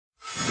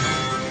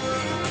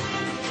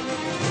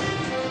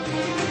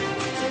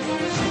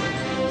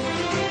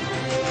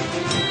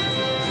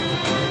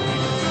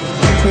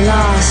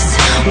lost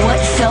what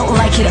felt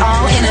like it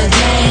all in a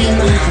game.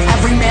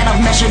 Every man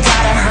I've measured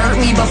died to hurt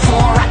me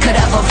before I could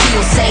ever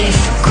feel safe.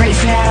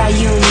 Grateful at our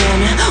union.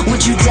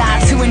 Would you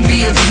die to and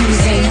be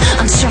abusing?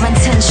 Unsure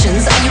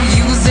intentions, are you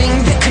using?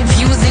 Bit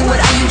confusing, what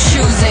are you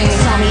choosing?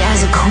 Saw me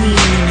as a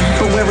queen,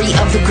 but wary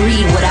of the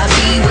greed. Would I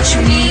be what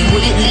you need?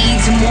 Would it lead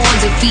to more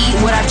defeat?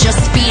 Would I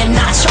just be a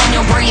notch on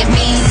your brave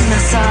means? And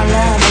I saw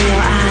love in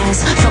your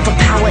eyes, felt the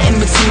power in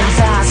between my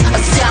thighs. A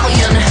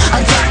stallion, a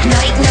dark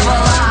knight, never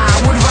lie.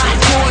 Would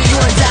ride for you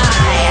or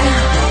die.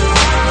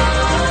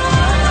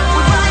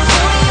 Would ride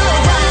for you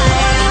or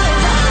die.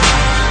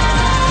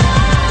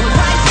 Would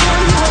ride for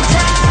you or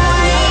die.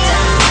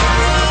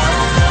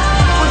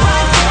 Would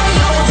ride for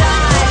you or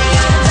die.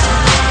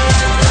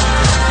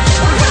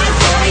 Would ride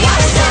for you or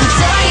die. Some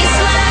days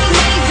like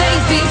may they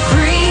be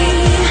free.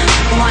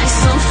 Why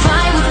some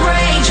fight with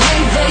rage,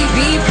 may they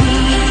be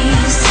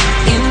peace.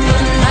 In the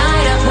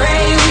night I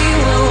pray we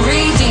will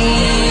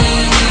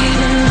redeem.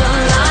 In the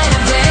light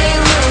of day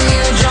will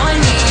you join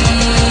me?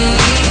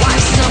 Why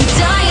some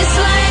die a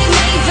slave,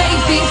 may they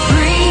be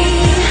free.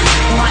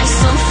 Why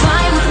some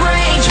fight with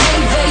rage, may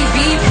they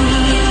be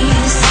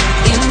peace.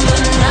 In the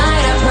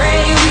night I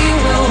pray we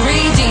will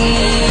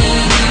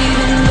redeem.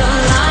 In the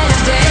light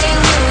of day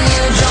will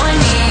you join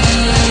me?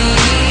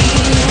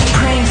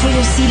 Praying for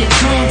your seed it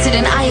planted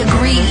and I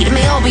agreed.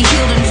 May all be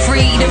healed and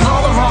freed of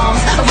all the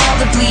wrongs, of all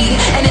the bleed.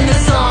 And in the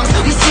songs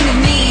we sing of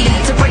need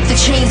to break the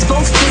chains,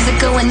 both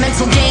physical and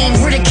mental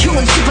games.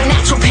 Ridiculing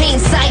supernatural pain,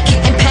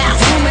 psychic empath,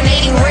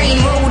 ruminating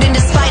rain, road in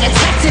despite,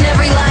 attacked in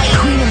every light.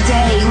 Queen of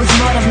day with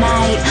lord of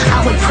night,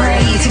 I would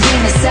pray to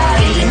gain the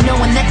sight,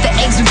 knowing that the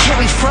eggs would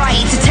carry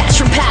fright. Detached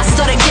from past,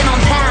 start again on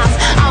path.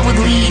 I would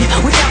lead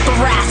without the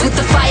wrath, with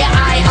the fire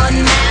I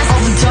unmask.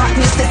 All the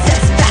darkness that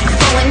sets back,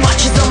 falling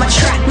watches on my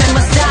track. Men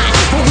must die,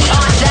 but we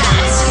are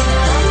that.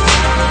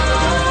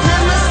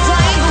 Men must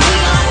die, but we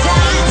are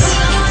that.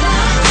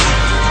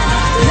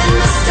 Men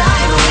must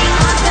die, but we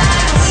are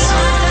that.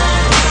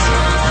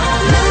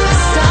 Men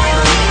must die,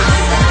 but we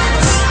are that.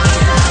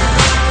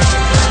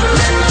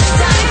 Men must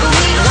die, but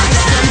we are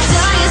that. Some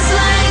die a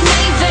slave,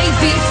 may they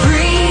be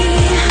free.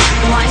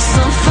 Why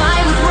some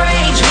fight with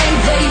rage, may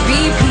they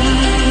be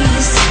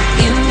peace.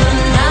 In the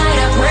night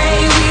I pray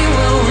we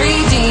will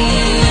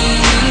redeem.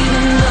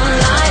 In the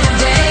light of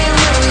day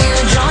will you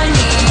join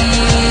me?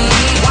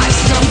 Why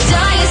some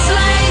die a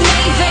slave,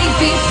 may they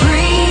be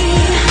free.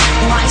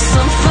 Why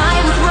some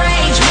fight with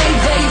rage, may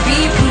they be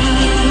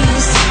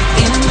peace.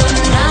 In the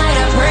night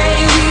I pray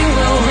we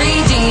will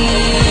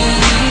redeem.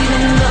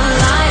 In the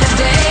light of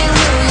day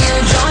will you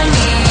join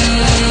me?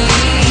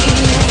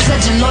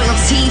 Pledging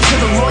loyalty to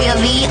the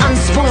royally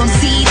unspoiled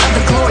seed of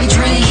the glory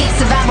tree.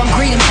 Survive on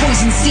green and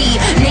poison seed.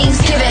 Names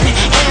given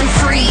and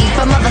free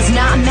by mothers,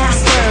 not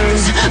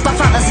masters, by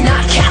fathers,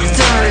 not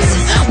captors.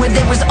 Where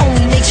there was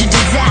only nature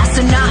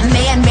disaster, not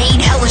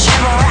man-made hellish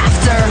ever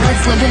after.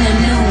 Let's live in a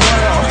new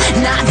world,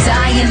 not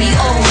die in the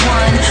old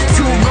one.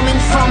 To a woman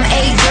from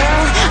a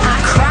girl, I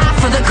cry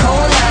for the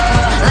cold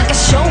love. Like a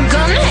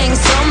shogun, hang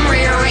some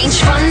rearrange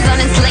funds on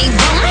enslaved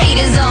them.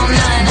 Haters all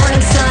none.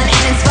 Burning sun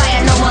and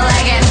inspired, no more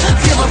lagging.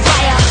 Feel the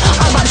fire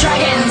of my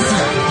dragons.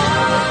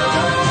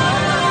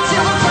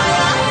 Feel the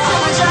fire of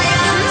my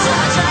dragons.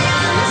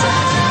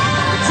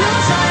 Feel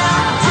the fire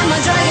of my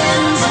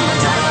dragons.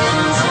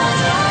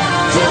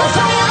 Feel the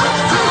fire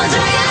of my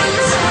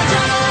dragons.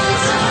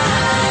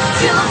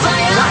 Feel the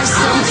fire. Why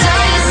some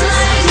die a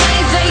slave,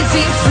 may they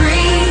be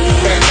free.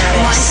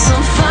 Why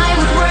some fight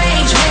with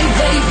rage, may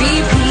they be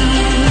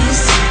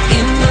peace.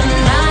 In the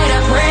night I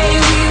pray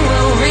we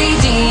will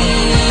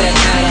redeem. In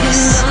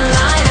the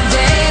light of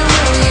day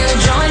will you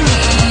join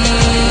me?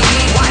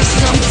 Why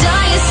some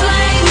die a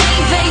slave, may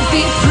they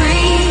be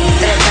free.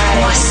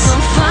 Why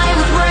some fight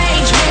with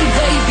rage, may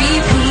they be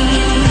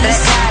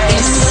peace.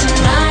 In the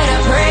night I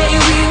pray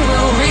we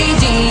will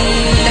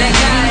redeem. In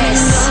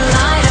the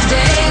light of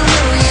day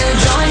will you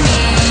join me?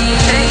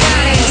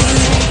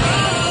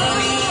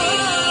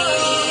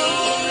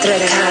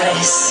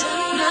 Trecares.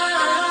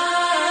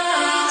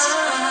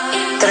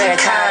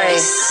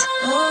 Trecares.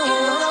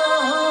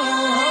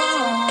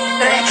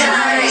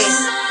 Trecares.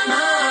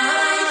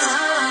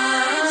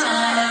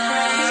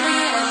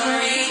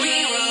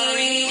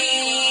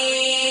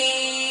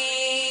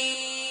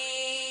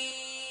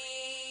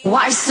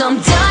 Why some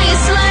die a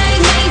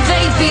slave, may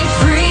they be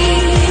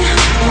free.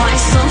 Why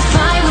some